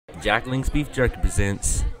Jacqueline's Beef Jerky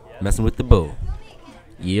presents Messing with the Bull.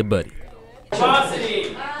 Yeah, buddy.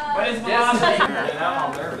 Velocity! What is velocity?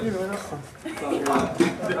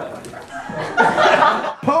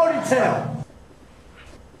 Ponytail!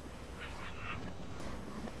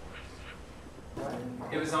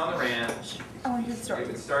 It was on the ramp. Oh, and his story.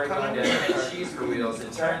 It started going down. It had cheese for wheels.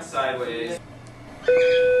 It turned sideways.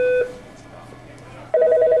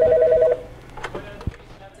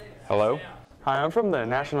 Hello? Hi, I'm from the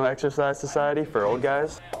National Exercise Society for Old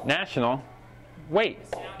Guys. National? Wait,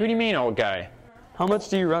 who do you mean, old guy? How much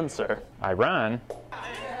do you run, sir? I run?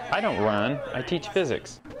 I don't run. I teach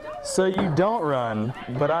physics. So you don't run,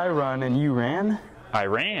 but I run and you ran? I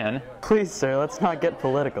ran? Please, sir, let's not get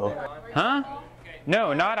political. Huh?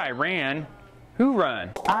 No, not I ran. Who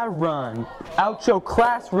run? I run. Out your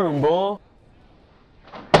classroom, bull.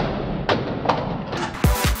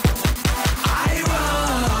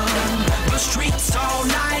 Streets all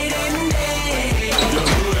night and day,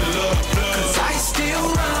 'cause I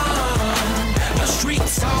still run the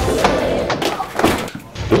streets all day.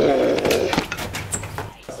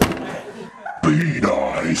 Be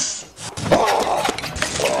nice.